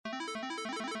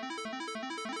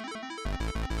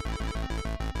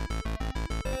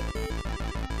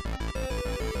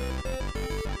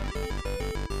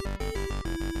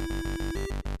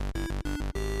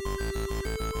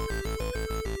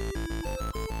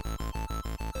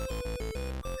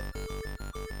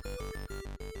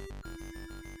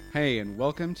Hey, and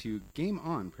welcome to Game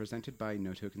On, presented by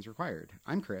No Tokens Required.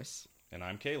 I'm Chris, And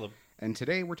I'm Caleb. and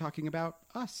today we're talking about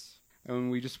us.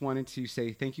 And we just wanted to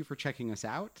say thank you for checking us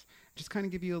out. Just kind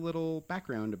of give you a little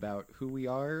background about who we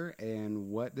are and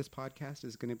what this podcast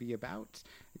is going to be about,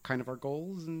 kind of our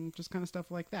goals, and just kind of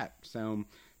stuff like that. So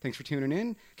thanks for tuning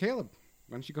in. Caleb,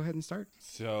 why don't you go ahead and start?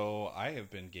 So I have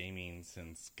been gaming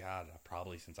since,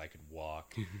 probably since I could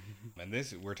walk. And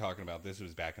we're talking about, this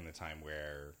was back in the time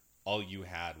where all you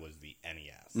had was the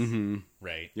NES,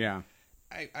 right? Yeah.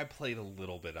 I played a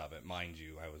little bit of it, mind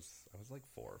you. I was like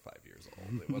 4 or 5 years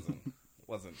old. It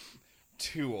wasn't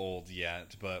too old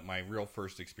yet, but my real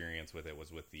first experience with it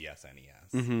was with the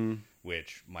SNES,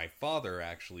 which my father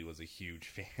actually was a huge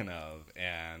fan of,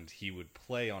 and he would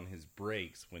play on his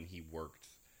breaks when he worked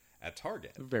at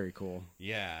Target. Very cool.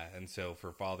 Yeah, and so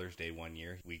for Father's Day one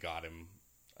year, we got him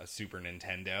a Super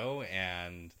Nintendo,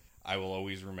 and I will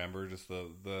always remember just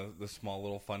the small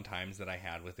little fun times that I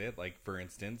had with it. Like, for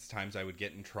instance, times I would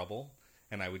get in trouble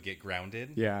and I would get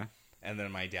grounded. Yeah. And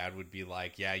then my dad would be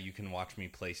like, yeah, you can watch me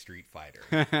play Street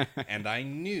Fighter. And I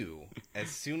knew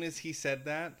as soon as he said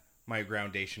that, my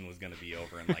groundation was going to be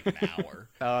over in like an hour.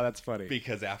 Oh, that's funny.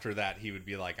 Because after that, he would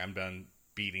be like, I'm done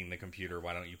beating the computer.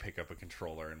 Why don't you pick up a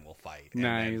controller and we'll fight? And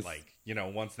Nice.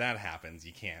 then, once that happens,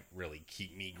 you can't really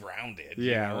keep me grounded.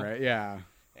 Yeah, right. Yeah.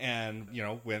 And,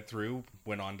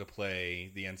 went on to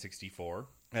play the N64,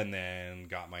 and then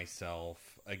got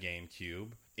myself a GameCube.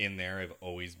 In there, I've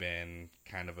always been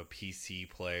kind of a PC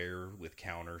player with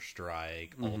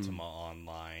Counter-Strike, Ultima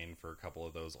Online, for a couple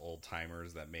of those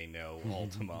old-timers that may know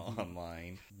Ultima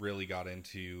Online. Really got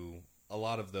into a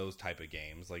lot of those type of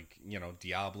games, like,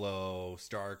 Diablo,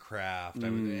 StarCraft,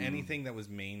 anything that was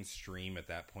mainstream at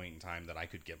that point in time that I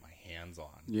could get my hands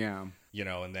on. Yeah.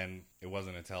 And then it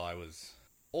wasn't until I was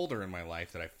older in my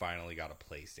life that I finally got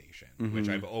a PlayStation, which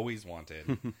I've always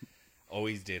wanted.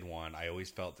 Always did want. I always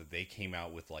felt that they came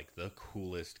out with like the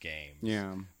coolest games.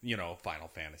 Yeah. Final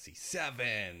Fantasy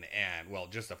VII, and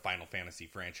just the Final Fantasy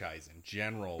franchise in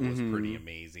general was pretty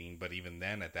amazing. But even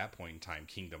then, at that point in time,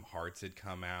 Kingdom Hearts had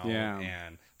come out,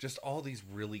 and just all these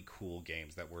really cool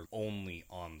games that were only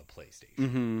on the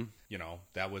PlayStation.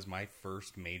 That was my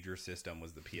first major system,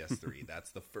 was the PS3.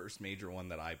 That's the first major one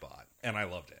that I bought, and I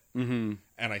loved it.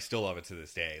 And I still love it to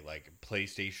this day. Like,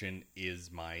 PlayStation is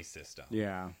my system.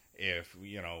 Yeah. If,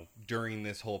 during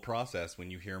this whole process, when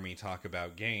you hear me talk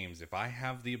about games, if I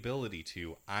have the ability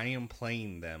to, I am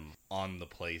playing them on the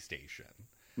PlayStation.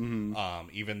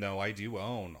 Even though I do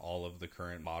own all of the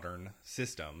current modern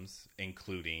systems,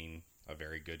 including a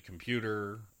very good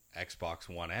computer, Xbox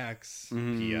One X,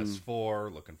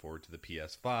 PS4, looking forward to the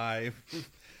PS5,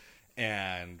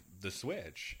 and the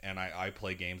Switch. And I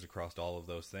play games across all of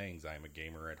those things. I'm a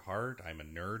gamer at heart. I'm a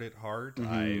nerd at heart.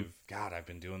 I've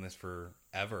been doing this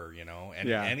forever, and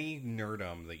any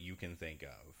nerdum that you can think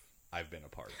of, I've been a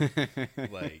part of.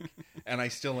 And I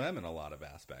still am in a lot of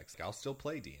aspects. I'll still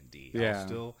play D&D. Yeah.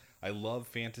 I love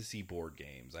fantasy board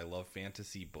games. I love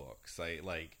fantasy books.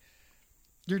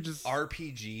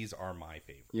 RPGs are my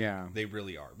favorite. Yeah. They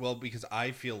really are. Well, because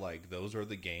I feel like those are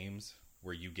the games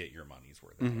where you get your money's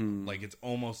worth. Like, it's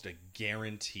almost a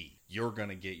guarantee you're going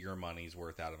to get your money's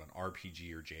worth out of an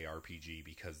RPG or JRPG,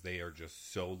 because they are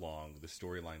just so long. The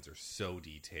storylines are so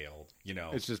detailed.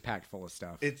 It's just packed full of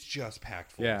stuff. It's just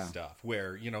packed full of stuff.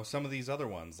 Where, some of these other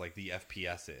ones, like the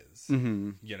FPSs,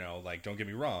 don't get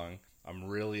me wrong, I'm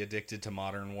really addicted to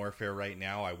Modern Warfare right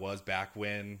now. I was back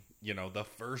when, the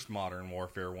first Modern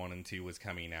Warfare 1 and 2 was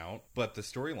coming out. But the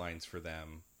storylines for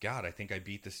them, God, I think I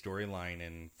beat the storyline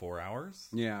in 4 hours.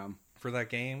 Yeah. For that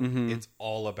game. It's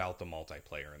all about the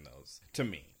multiplayer in those, to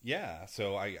me. Yeah,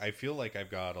 so I feel like I've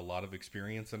got a lot of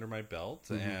experience under my belt,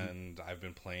 and I've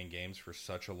been playing games for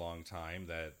such a long time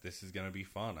that this is going to be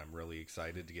fun. I'm really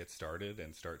excited to get started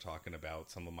and start talking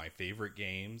about some of my favorite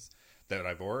games that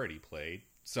I've already played,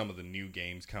 some of the new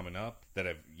games coming up that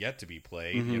have yet to be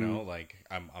played.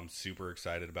 I'm super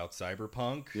excited about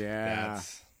Cyberpunk.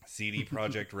 That's CD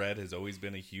Projekt Red has always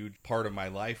been a huge part of my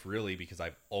life, really, because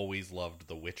I've always loved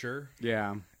The Witcher.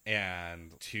 Yeah.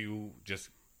 And 2 just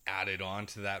added on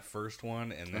to that first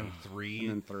one, and then 3. And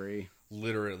then 3.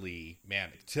 Literally,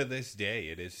 man, to this day,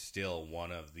 it is still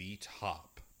one of the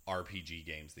top RPG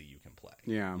games that you can play.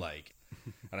 Yeah.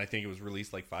 And I think it was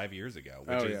released 5 years ago,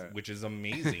 which is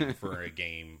amazing for a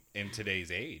game in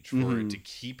today's age, for it to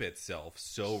keep itself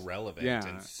so relevant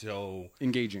and so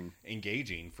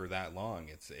engaging for that long.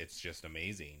 It's just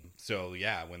amazing. So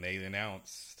yeah, when they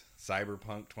announced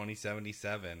Cyberpunk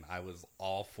 2077, I was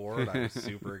all for it. I was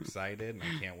super excited, and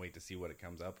I can't wait to see what it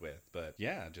comes up with. But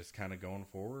yeah, just kind of going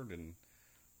forward and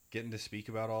getting to speak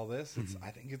about all this.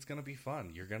 I think it's going to be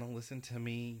fun. You're going to listen to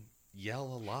me yell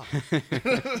a lot.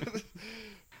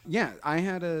 Yeah, I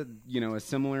had a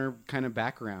similar kind of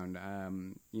background.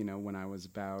 When I was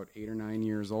about 8 or 9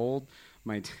 years old,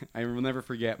 I will never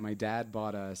forget, my dad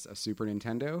bought us a Super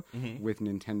Nintendo with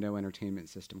Nintendo Entertainment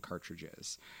System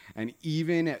cartridges. And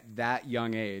even at that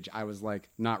young age, I was like,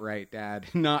 not right, Dad,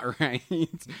 not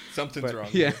right. Something's wrong.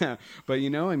 Yeah, but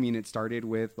it started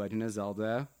with Legend of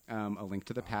Zelda, A Link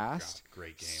to the Past, God,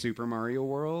 great game. Super Mario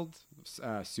World,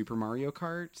 Super Mario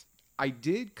Kart. I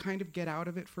did kind of get out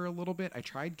of it for a little bit. I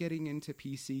tried getting into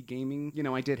PC gaming.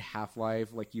 I did Half-Life,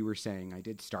 like you were saying. I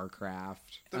did StarCraft.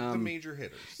 The major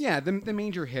hitters. Yeah, the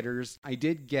major hitters. I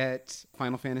did get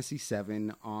Final Fantasy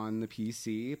VII on the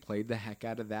PC. Played the heck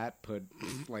out of that. Put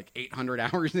like 800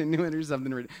 hours into it or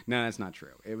something. No, that's not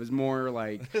true. It was more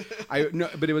like...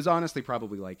 but it was honestly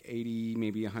probably like 80,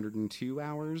 maybe 102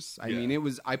 hours.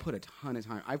 I put a ton of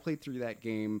time. I played through that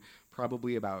game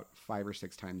probably about 5 or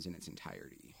 6 times in its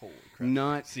entirety. Holy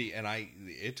crap.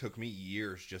 It took me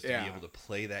years just to be able to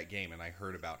play that game, and I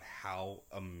heard about how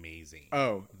amazing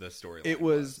the storyline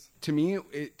was. To me,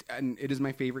 it is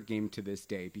my favorite game to this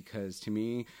day, because to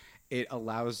me, it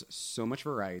allows so much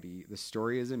variety. The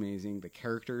story is amazing. The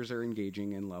characters are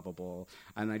engaging and lovable,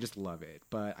 and I just love it.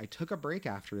 But I took a break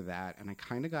after that, and I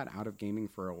kind of got out of gaming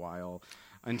for a while.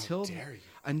 Until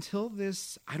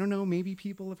this, I don't know, maybe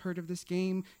people have heard of this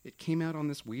game. It came out on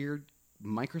this weird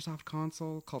Microsoft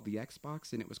console called the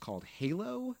Xbox, and it was called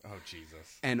Halo. Oh,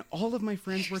 Jesus. And all of my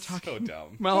friends were talking... So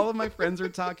dumb. All of my friends were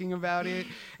talking about it,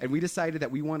 and we decided that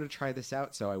we wanted to try this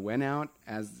out. So I went out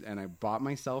and I bought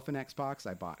myself an Xbox.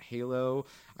 I bought Halo.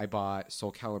 I bought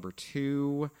Soul Calibur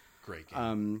 2. Great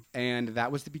game. And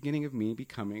that was the beginning of me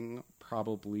becoming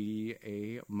probably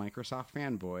a Microsoft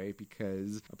fanboy,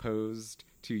 because opposed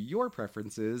to your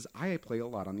preferences, I play a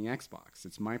lot on the Xbox.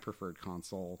 It's my preferred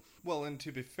console. Well, and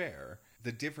to be fair,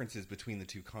 the differences between the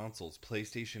two consoles,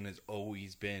 PlayStation has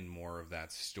always been more of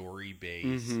that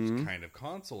story-based kind of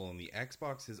console, and the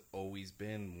Xbox has always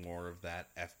been more of that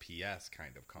FPS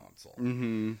kind of console.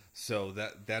 So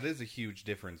that is a huge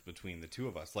difference between the two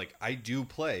of us. Like, I do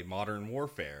play Modern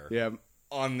Warfare. Yeah.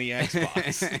 On the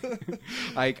Xbox.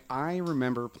 Like, I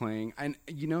remember playing, and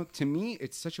to me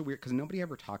it's such a weird, because nobody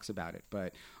ever talks about it,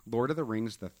 but Lord of the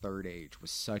Rings: The Third Age was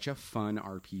such a fun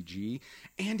RPG,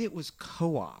 and it was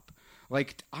co-op.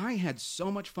 Like, I had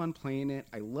so much fun playing it.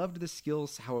 I loved the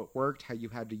skills, how it worked, how you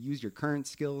had to use your current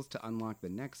skills to unlock the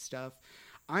next stuff.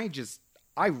 I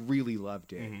really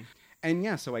loved it. And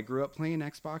yeah, so I grew up playing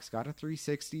Xbox, got a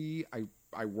 360.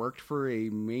 I worked for a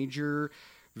major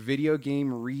video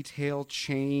game retail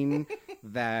chain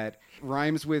that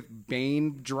rhymes with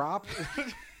Bane Drop.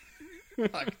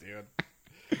 Fuck, dude.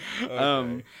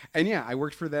 Okay. And yeah, I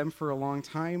worked for them for a long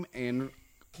time, and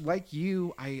like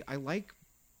you, I like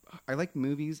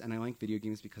movies and I like video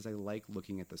games because I like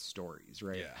looking at the stories,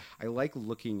 right? Yeah. I like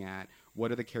looking at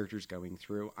what are the characters going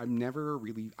through. I'm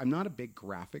not a big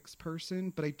graphics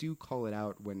person, but I do call it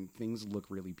out when things look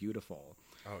really beautiful.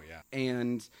 Oh, yeah.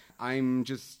 And I'm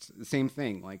just the same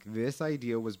thing. Like, this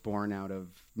idea was born out of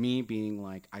me being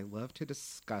like, I love to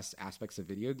discuss aspects of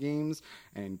video games,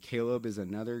 and Caleb is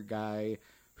another guy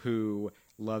who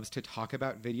loves to talk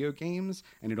about video games,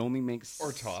 and it only makes...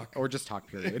 Or talk. Or just talk,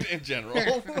 period. In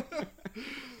general.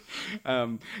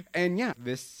 And yeah,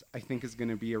 this, I think, is going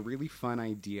to be a really fun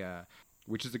idea,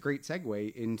 which is a great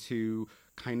segue into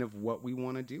kind of what we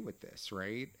want to do with this,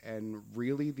 right? And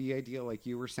really the idea, like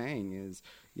you were saying, is,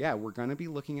 yeah, we're going to be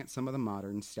looking at some of the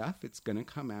modern stuff. It's going to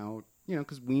come out,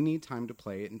 because we need time to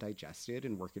play it and digest it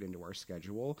and work it into our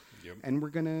schedule. Yep. And we're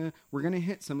gonna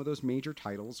hit some of those major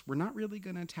titles. We're not really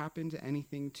gonna tap into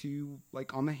anything too,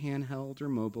 like, on the handheld or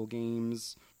mobile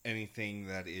games. Anything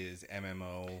that is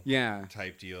MMO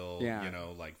type deal,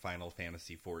 like Final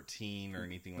Fantasy 14 or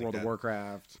anything like that. World of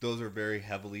Warcraft. Those are very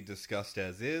heavily discussed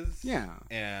as is. Yeah.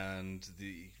 And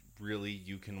really,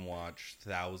 you can watch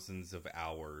thousands of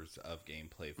hours of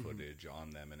gameplay footage on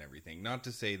them and everything. Not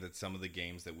to say that some of the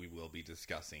games that we will be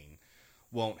discussing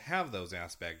won't have those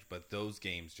aspects, but those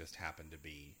games just happen to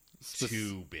be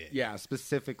too big. Yeah,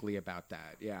 specifically about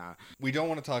that. Yeah. We don't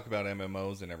want to talk about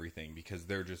MMOs and everything because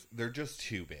they're just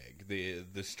too big. The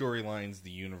storylines, the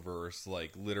universe,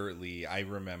 like, literally, I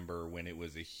remember when it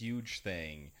was a huge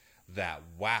thing that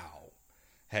WoW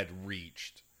had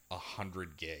reached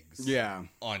 100 gigs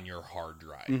on your hard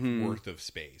drive worth of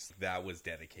space. That was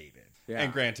dedicated. Yeah.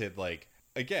 And granted, like,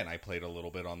 again, I played a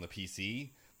little bit on the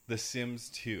PC. The Sims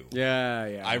 2.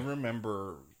 Yeah. I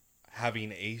remember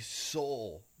having a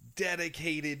sole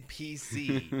dedicated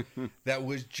PC that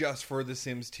was just for The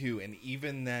Sims 2. And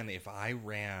even then, if I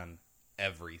ran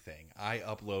everything. I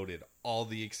uploaded all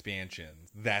the expansions.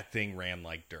 That thing ran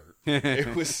like dirt.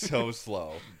 It was so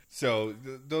slow. So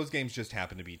those games just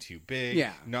happen to be too big.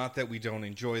 Yeah. Not that we don't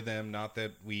enjoy them, not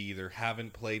that we either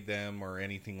haven't played them or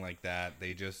anything like that.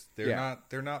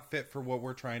 They're not fit for what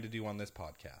we're trying to do on this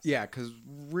podcast. Yeah, because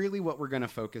really what we're going to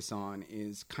focus on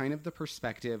is kind of the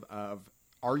perspective of,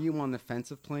 are you on the fence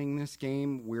of playing this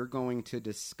game? We're going to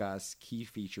discuss key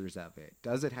features of it.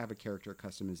 Does it have a character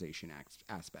customization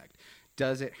aspect?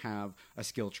 Does it have a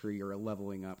skill tree or a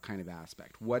leveling up kind of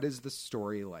aspect? What is the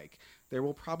story like? There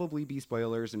will probably be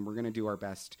spoilers, and we're going to do our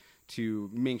best to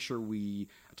make sure we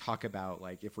talk about,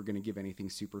 like, if we're going to give anything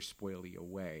super spoily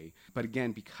away. But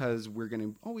again, because we're going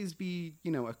to always be,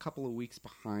 a couple of weeks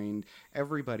behind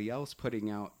everybody else putting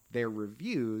out their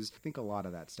reviews, I think a lot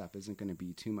of that stuff isn't going to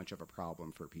be too much of a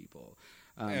problem for people.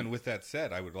 And with that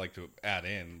said, I would like to add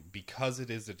in, because it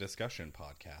is a discussion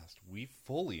podcast, we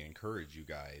fully encourage you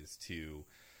guys to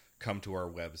come to our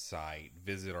website,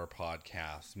 visit our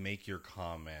podcast, make your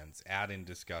comments, add in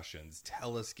discussions,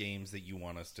 tell us games that you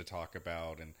want us to talk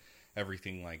about, and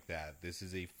everything like that. This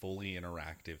is a fully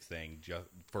interactive thing just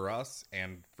for us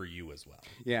and for you as well.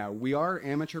 Yeah, we are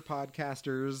amateur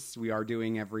podcasters. We are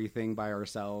doing everything by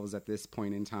ourselves at this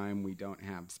point in time. We don't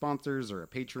have sponsors or a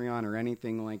Patreon or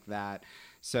anything like that.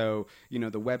 So, the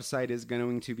website is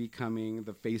going to be coming.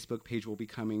 The Facebook page will be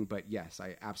coming. But yes,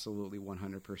 I absolutely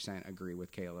 100% agree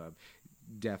with Caleb.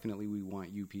 Definitely, we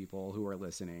want you people who are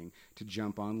listening to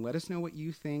jump on. Let us know what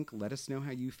you think. Let us know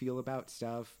how you feel about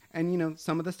stuff. And,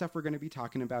 some of the stuff we're going to be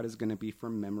talking about is going to be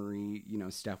from memory,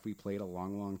 stuff we played a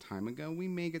long, long time ago. We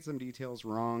may get some details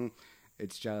wrong.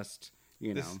 It's just,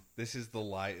 This is the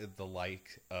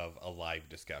like of a live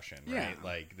discussion, right? Yeah.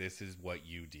 Like, this is what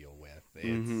you deal with.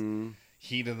 It's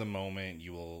heat of the moment.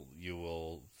 You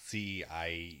will see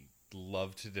I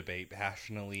love to debate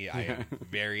passionately. I am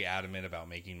very adamant about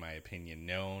making my opinion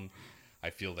known.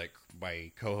 I feel that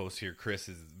my co-host here, Chris,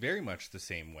 is very much the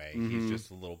same way. He's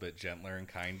just a little bit gentler and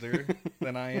kinder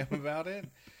than I am about it.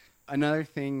 Another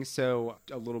thing, so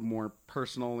a little more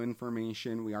personal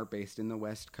information. We are based in the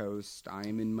West Coast. I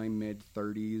am in my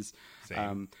mid-30s.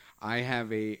 Same. I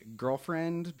have a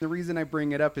girlfriend. The reason I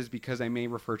bring it up is because I may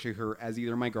refer to her as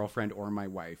either my girlfriend or my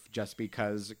wife, just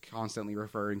because constantly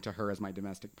referring to her as my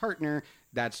domestic partner,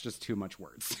 that's just too much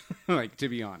words, to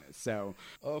be honest. So,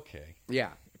 okay.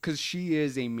 Yeah. Because she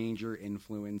is a major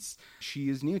influence. She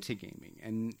is new to gaming,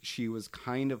 and she was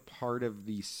kind of part of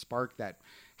the spark that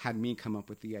had me come up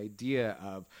with the idea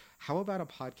of, how about a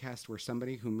podcast where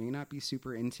somebody who may not be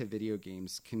super into video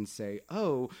games can say,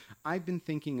 oh, I've been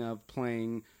thinking of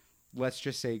playing, let's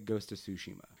just say, Ghost of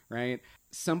Tsushima, right?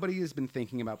 Somebody has been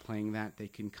thinking about playing that. They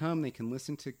can come, they can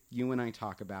listen to you and I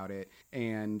talk about it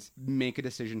and make a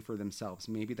decision for themselves.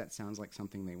 Maybe that sounds like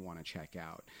something they want to check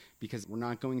out, because we're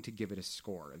not going to give it a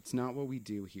score. It's not what we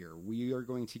do here. We are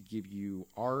going to give you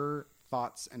our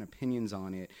thoughts and opinions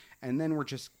on it, and then we're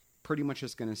just pretty much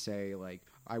just going to say,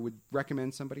 I would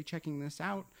recommend somebody checking this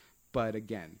out. But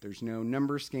again, there's no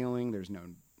number scaling. There's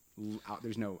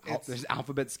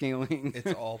alphabet scaling.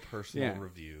 It's all personal Yeah.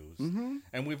 reviews. Mm-hmm.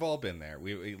 And we've all been there.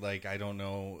 We I don't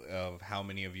know of how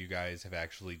many of you guys have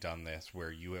actually done this,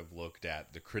 where you have looked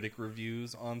at the critic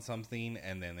reviews on something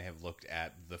and then they have looked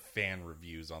at the fan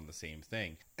reviews on the same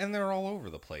thing. And they're all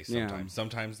over the place sometimes. Yeah.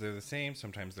 Sometimes they're the same.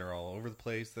 Sometimes they're all over the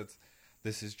place.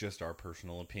 This is just our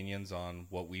personal opinions on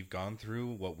what we've gone through,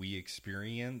 what we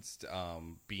experienced,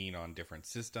 being on different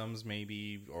systems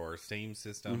maybe, or same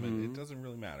system. Mm-hmm. It doesn't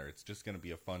really matter. It's just going to be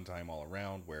a fun time all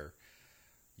around, where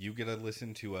you get to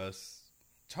listen to us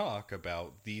talk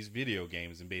about these video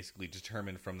games and basically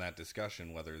determine from that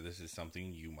discussion whether this is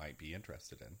something you might be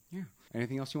interested in. Yeah.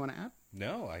 Anything else you want to add?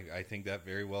 No, I think that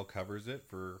very well covers it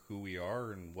for who we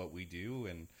are and what we do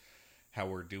and how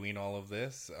we're doing all of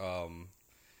this.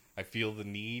 I feel the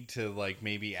need to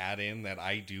maybe add in that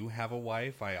I do have a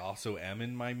wife. I also am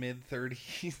in my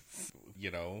mid-30s.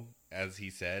 As he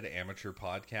said, amateur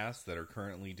podcasts that are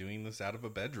currently doing this out of a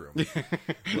bedroom.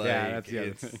 Yeah, that's the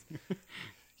other thing.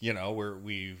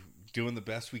 We're doing the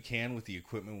best we can with the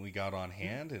equipment we got on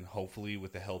hand, and hopefully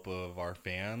with the help of our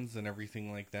fans and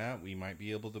everything like that, we might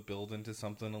be able to build into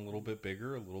something a little bit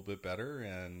bigger, a little bit better,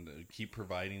 and keep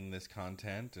providing this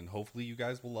content, and hopefully you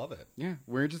guys will love it. Yeah,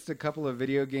 we're just a couple of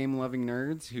video game loving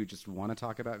nerds who just want to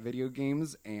talk about video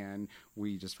games, and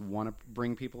we just want to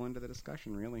bring people into the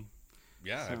discussion, really.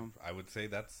 Yeah, So- I would say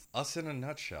that's us in a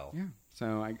nutshell. Yeah.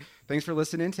 So thanks for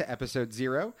listening to episode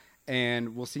 0,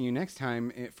 and we'll see you next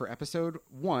time for episode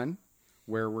 1,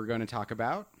 where we're going to talk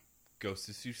about Ghost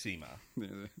of Tsushima.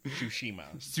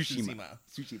 Tsushima. Tsushima.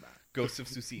 Tsushima. Ghost of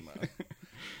Tsushima.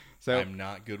 So I'm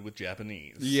not good with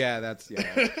Japanese. Yeah,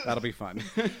 that'll be fun.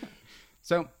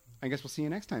 So I guess we'll see you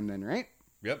next time then, right?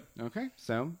 Yep. Okay.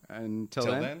 So until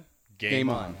Till then, then, game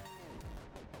on.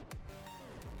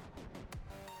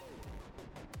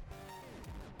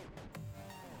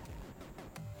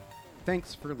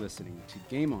 Thanks for listening to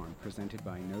Game On, presented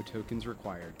by No Tokens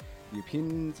Required. The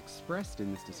opinions expressed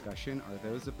in this discussion are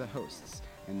those of the hosts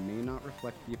and may not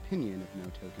reflect the opinion of No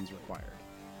Tokens Required.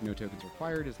 No Tokens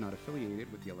Required is not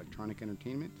affiliated with the electronic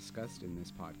entertainment discussed in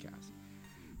this podcast.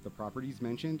 The properties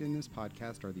mentioned in this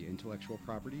podcast are the intellectual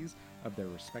properties of their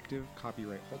respective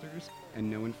copyright holders, and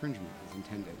no infringement is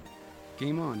intended.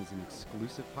 Game On is an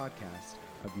exclusive podcast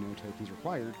of No Tokens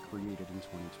Required, created in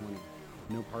 2020.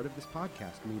 No part of this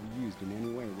podcast may be used in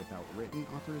any way without written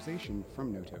authorization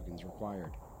from No Tokens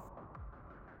Required.